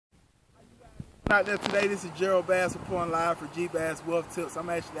Out there today, this is Gerald Bass reporting live for G Bass Wealth Tips. I'm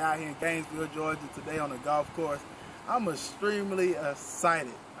actually out here in Gainesville, Georgia today on a golf course. I'm extremely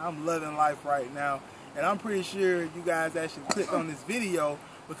excited. I'm loving life right now, and I'm pretty sure you guys actually clicked on this video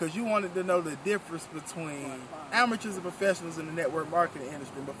because you wanted to know the difference between amateurs and professionals in the network marketing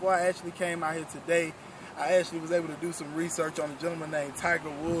industry. Before I actually came out here today, I actually was able to do some research on a gentleman named Tiger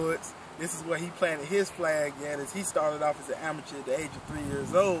Woods. This is where he planted his flag at, as he started off as an amateur at the age of 3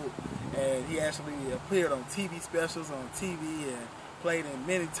 years old. And he actually appeared on TV specials on TV and played in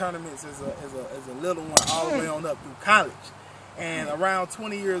many tournaments as a little one, all the way on up through college. And around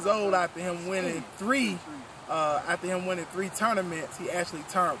 20 years old, after him winning three tournaments, he actually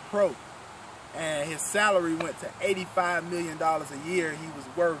turned pro. And his salary went to $85 million a year. He was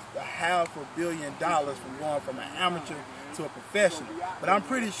worth $500 million from going from an amateur to a professional. But I'm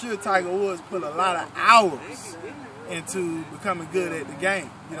pretty sure Tiger Woods put a lot of hours into becoming good at the game.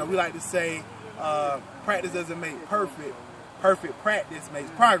 You know, we like to say practice doesn't make perfect, perfect practice makes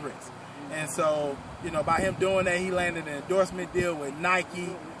progress. And so, you know, by him doing that, he landed an endorsement deal with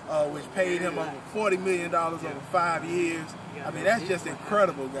Nike, which paid him over $40 million over 5 years. I mean, that's just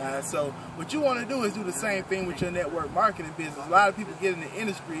incredible, guys. So what you want to do is do the same thing with your network marketing business. A lot of people get in the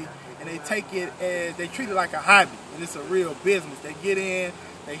industry and they take it as, they treat it like a hobby, and it's a real business. They get in,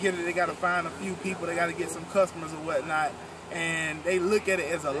 they hear that they got to find a few people, they got to get some customers or whatnot, and they look at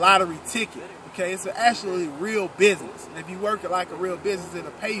it as a lottery ticket. Okay, it's actually real business. And if you work it like a real business,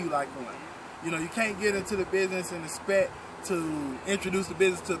 it'll pay you like one. You know, you can't get into the business and expect to introduce the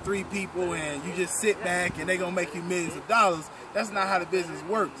business to 3 people and you just sit back and they're going to make you millions of dollars. That's not how the business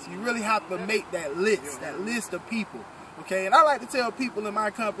works. You really have to make that list of people. Okay, and I like to tell people in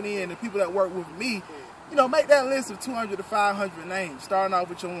my company and the people that work with me, you know, make that list of 200 to 500 names, starting off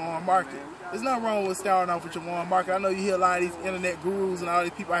with your warm market. There's nothing wrong with starting off with your warm market. I know you hear a lot of these internet gurus and all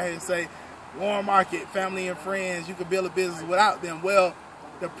these people out here say, warm market, family and friends, you can build a business without them. Well,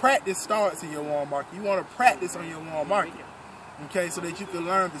 the practice starts in your warm market. You want to practice on your warm market, okay, so that you can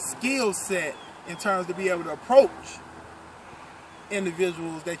learn the skill set in terms to be able to approach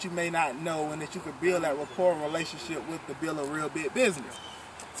individuals that you may not know, and that you could build that rapport and relationship with to build a real big business.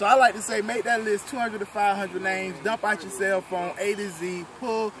 So I like to say, make that list 200 to 500 names, dump out your cell phone, A to Z,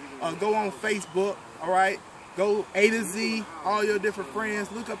 pull, go on Facebook, all right? Go A to Z, all your different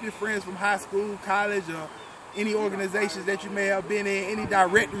friends. Look up your friends from high school, college, or any organizations that you may have been in, any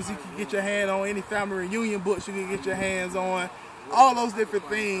directors you can get your hand on, any family reunion books you can get your hands on, all those different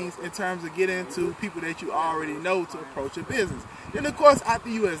things in terms of getting to people that you already know to approach your business. Then, of course, after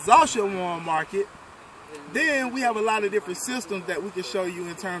you exhaust your warm market, then we have a lot of different systems that we can show you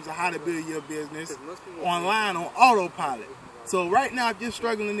in terms of how to build your business online on autopilot. So right now, if you're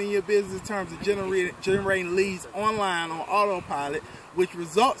struggling in your business in terms of generating leads online on autopilot, which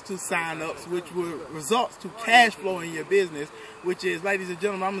results to sign-ups, which results to cash flow in your business, which is, ladies and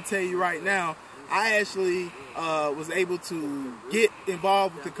gentlemen, I'm going to tell you right now, I actually was able to get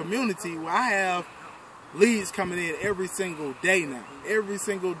involved with the community where I have leads coming in every single day now. Every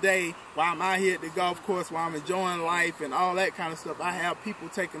single day while I'm out here at the golf course, while I'm enjoying life and all that kind of stuff, I have people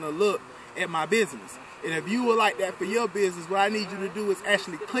taking a look at my business. And if you would like that for your business, what I need you to do is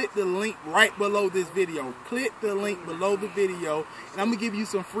actually click the link right below this video. Click the link below the video, and I'm going to give you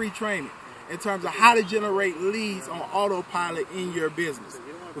some free training in terms of how to generate leads on autopilot in your business.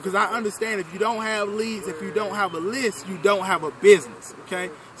 Because I understand if you don't have leads, if you don't have a list, you don't have a business,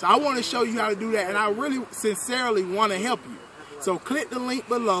 okay? So I want to show you how to do that, and I really sincerely want to help you. So click the link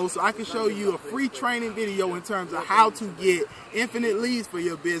below so I can show you a free training video in terms of how to get infinite leads for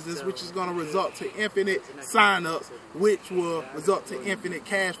your business, which is going to result to infinite sign-ups, which will result to infinite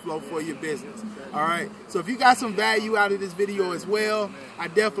cash flow for your business. All right? So if you got some value out of this video as well, I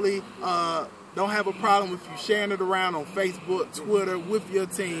definitely don't have a problem with you sharing it around on Facebook, Twitter, with your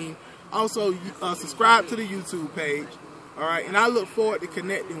team. Also, subscribe to the YouTube page. All right? And I look forward to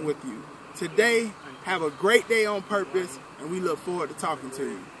connecting with you. Today, have a great day on purpose, and we look forward to talking to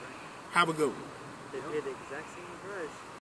you. Have a good one.